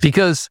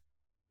 Because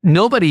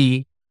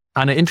nobody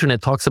on the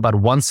internet talks about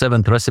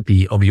 1/7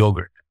 recipe of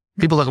yogurt.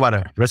 People talk about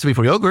a recipe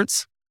for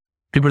yogurts.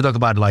 People talk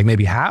about like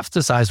maybe half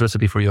the size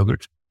recipe for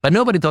yogurt, but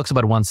nobody talks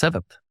about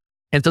 1/7.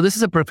 And so this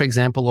is a perfect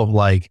example of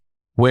like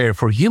where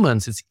for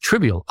humans, it's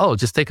trivial. Oh,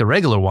 just take a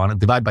regular one and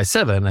divide by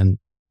 7 and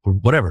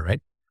whatever,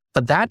 right?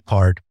 But that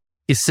part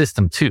is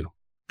system 2.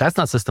 That's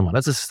not system 1.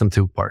 That's a system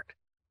 2 part.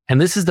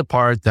 And this is the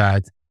part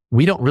that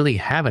we don't really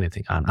have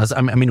anything on.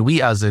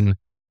 We as in,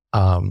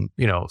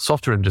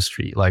 software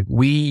industry, like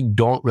we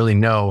don't really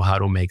know how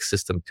to make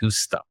system 2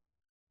 stuff.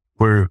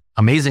 We're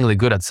amazingly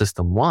good at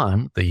system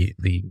 1, the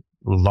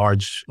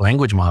large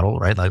language model,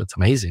 right? Like it's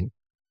amazing.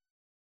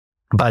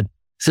 But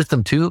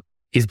system 2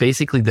 is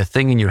basically the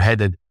thing in your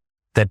head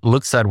that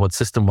looks at what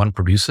system 1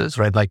 produces,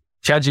 right? Like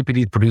ChatGPT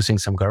is producing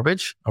some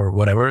garbage or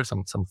whatever,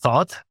 some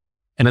thought.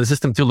 And then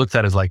system 2 looks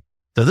at it as like,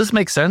 does this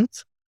make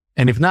sense?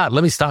 And if not,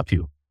 let me stop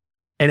you.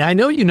 And I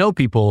know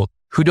people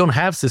who don't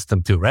have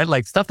system 2, right?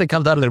 Like stuff that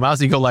comes out of their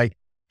mouths, you go like,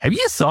 have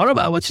you thought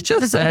about what you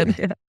just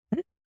said?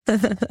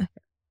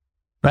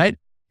 Right?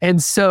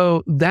 And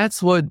so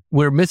that's what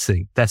we're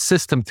missing, that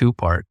system 2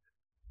 part.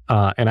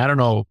 And I don't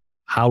know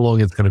how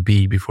long it's going to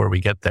be before we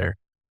get there,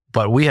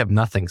 but we have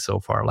nothing so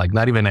far, like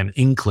not even an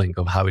inkling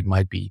of how it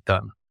might be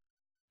done.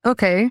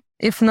 Okay.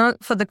 If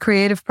not for the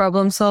creative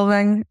problem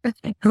solving,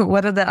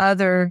 what are the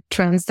other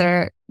trends that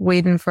are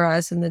waiting for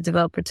us in the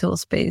developer tool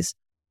space?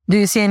 Do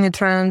you see any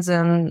trends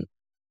in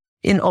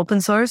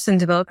open source and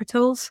developer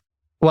tools?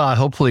 Well,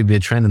 hopefully the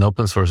trend in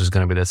open source is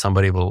going to be that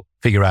somebody will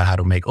figure out how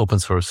to make open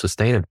source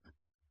sustainable,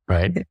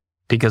 right?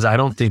 Because I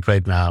don't think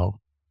right now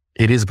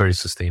it is very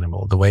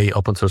sustainable. The way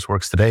open source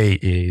works today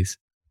is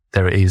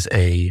there is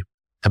a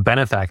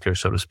benefactor,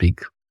 so to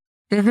speak,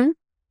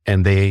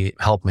 and they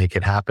help make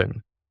it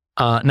happen.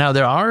 Now,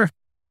 there are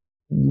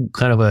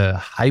kind of a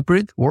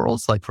hybrid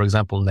worlds, like, for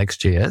example,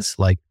 Next.js,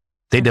 like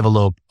they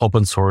develop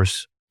open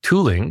source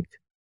tooling,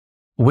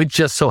 which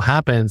just so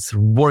happens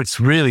works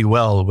really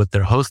well with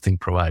their hosting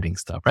providing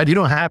stuff, right? You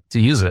don't have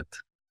to use it,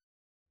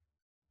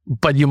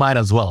 but you might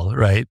as well,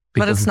 right?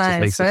 Because but it's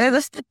nice,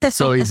 right? That's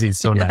so easy,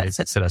 so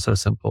nice, so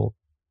simple.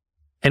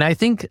 And I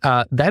think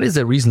that is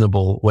a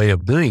reasonable way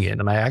of doing it.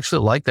 And I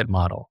actually like that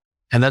model.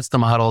 And that's the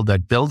model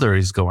that Builder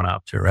is going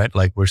after, right?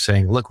 Like we're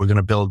saying, look, we're going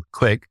to build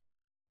Qwik.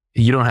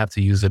 You don't have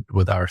to use it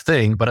with our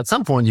thing. But at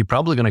some point, you're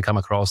probably going to come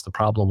across the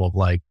problem of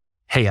like,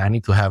 hey, I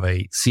need to have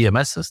a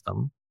CMS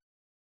system.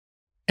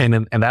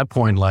 And at that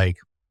point, like,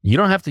 you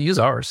don't have to use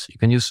ours. You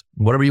can use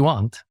whatever you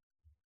want,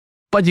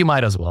 but you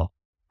might as well,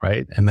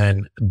 right? And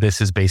then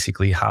this is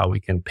basically how we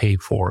can pay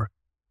for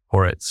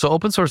it. So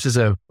open source is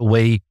a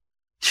way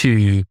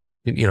to,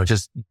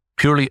 just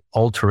purely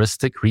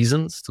altruistic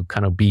reasons to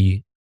kind of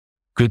be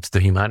good to the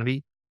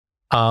humanity,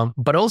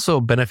 but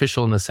also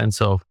beneficial in the sense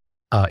of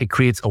it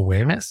creates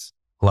awareness.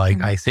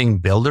 Like I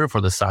think Builder, for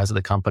the size of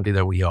the company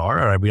that we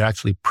are, we're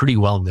actually pretty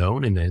well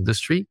known in the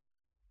industry.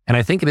 And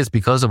I think it is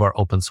because of our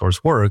open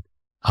source work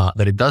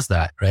that it does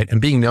that, right? And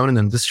being known in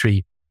the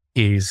industry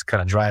is kind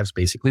of drives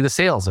basically the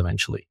sales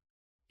eventually.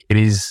 It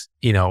is,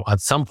 at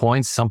some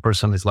point, some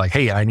person is like,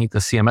 hey, I need the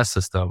CMS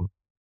system.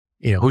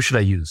 Who should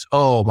I use?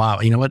 Oh,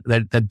 wow. You know what?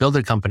 That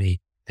Builder company,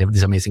 they have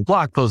this amazing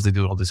blog post. They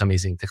do all this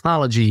amazing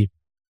technology.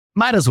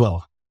 Might as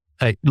well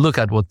look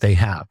at what they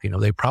have.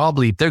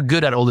 They're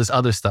good at all this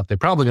other stuff. They're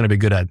probably going to be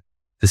good at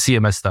the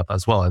CMS stuff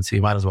as well. And so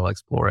you might as well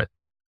explore it.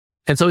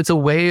 And so it's a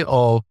way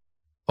of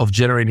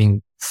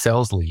generating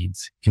sales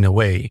leads in a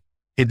way.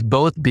 It's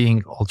both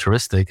being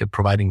altruistic and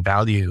providing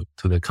value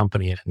to the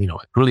company and,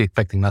 really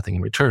expecting nothing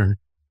in return,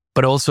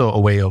 but also a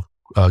way of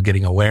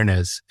getting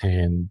awareness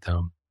and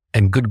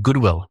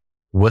goodwill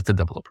with the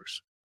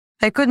developers.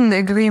 I couldn't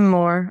agree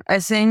more. I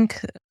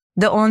think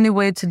the only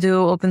way to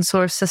do open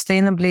source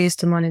sustainably is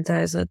to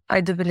monetize it.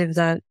 I do believe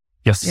that.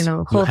 Yes.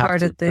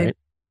 Wholeheartedly. To, right?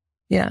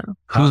 Yeah.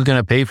 Who's going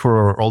to pay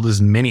for all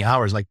these many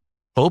hours? Like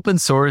open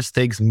source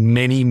takes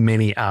many,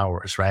 many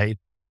hours, right?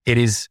 It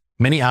is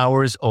many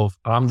hours of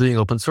I'm doing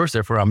open source,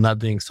 therefore I'm not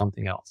doing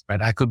something else,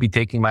 right? I could be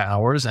taking my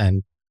hours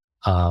and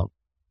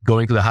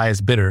going to the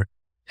highest bidder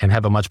and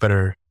have a much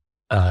better,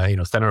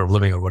 standard of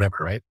living or whatever,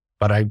 right?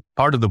 But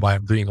part of the why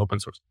I'm doing open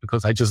source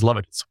because I just love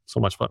it. It's so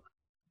much fun.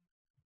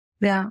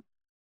 Yeah.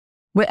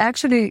 We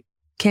actually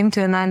came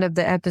to an end of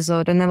the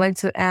episode, and I like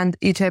to end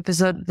each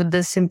episode with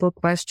this simple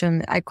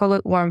question. I call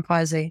it warm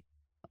fuzzy.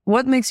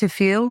 What makes you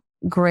feel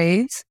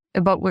great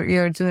about what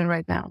you're doing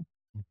right now?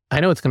 I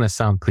know it's going to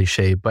sound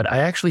cliche, but I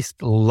actually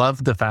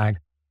love the fact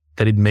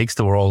that it makes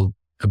the world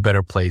a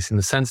better place in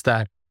the sense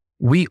that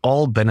we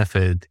all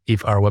benefit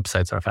if our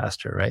websites are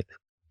faster, right?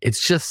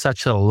 It's just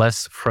such a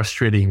less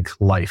frustrating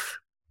life,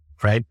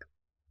 right?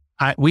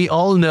 We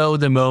all know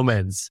the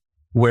moments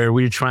where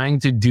we're trying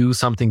to do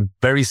something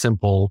very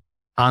simple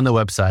on the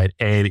website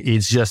and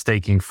it's just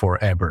taking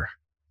forever.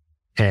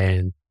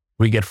 And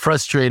we get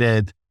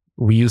frustrated.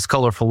 We use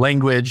colorful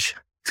language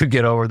to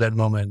get over that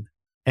moment.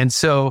 And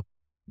so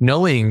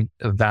knowing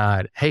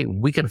that, hey,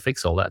 we can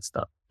fix all that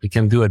stuff. We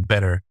can do it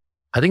better.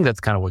 I think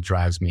that's kind of what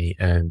drives me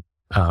and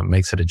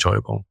makes it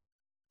enjoyable.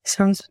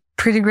 Sounds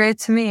pretty great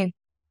to me.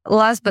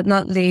 Last but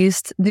not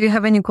least, do you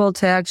have any call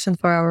to action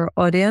for our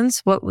audience?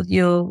 What would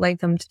you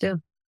like them to do?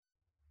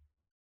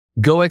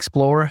 Go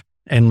explore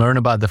and learn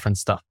about different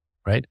stuff,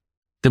 right?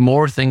 The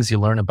more things you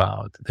learn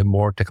about, the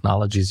more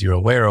technologies you're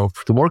aware of,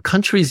 the more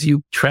countries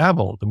you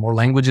travel, the more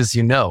languages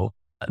you know,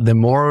 the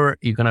more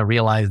you're going to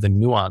realize the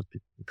nuance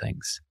between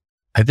things.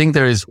 I think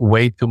there is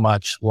way too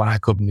much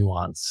lack of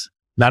nuance.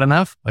 Not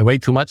enough, way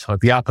too much, or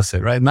the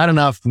opposite, right? Not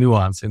enough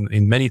nuance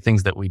in many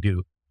things that we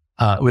do.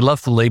 We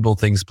love to label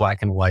things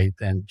black and white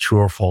and true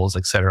or false,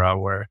 et cetera,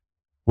 where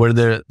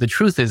the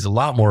truth is a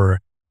lot more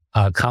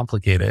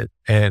complicated.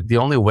 And the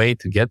only way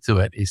to get to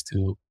it is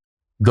to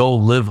go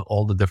live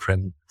all the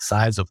different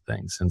sides of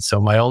things. And so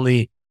my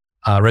only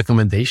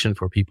recommendation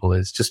for people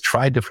is just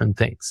try different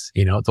things.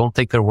 Don't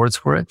take their words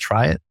for it.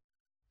 Try it,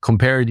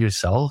 compare it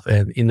yourself.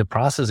 And in the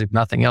process, if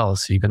nothing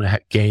else, you're going to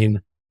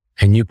gain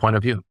a new point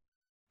of view.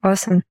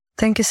 Awesome.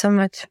 Thank you so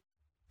much.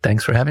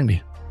 Thanks for having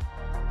me.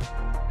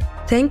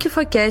 Thank you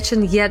for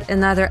catching yet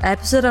another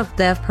episode of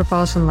Dev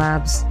Propulsion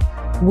Labs.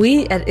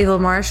 We at Evil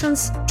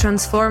Martians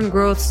transform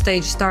growth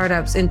stage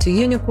startups into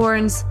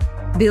unicorns,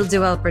 build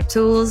developer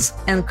tools,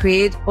 and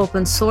create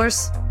open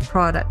source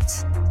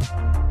products.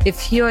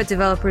 If your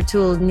developer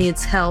tool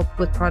needs help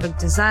with product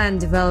design,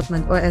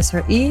 development, or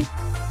SRE,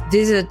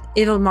 visit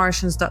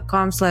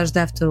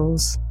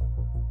evilmartians.com/devtools.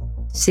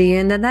 See you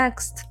in the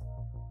next.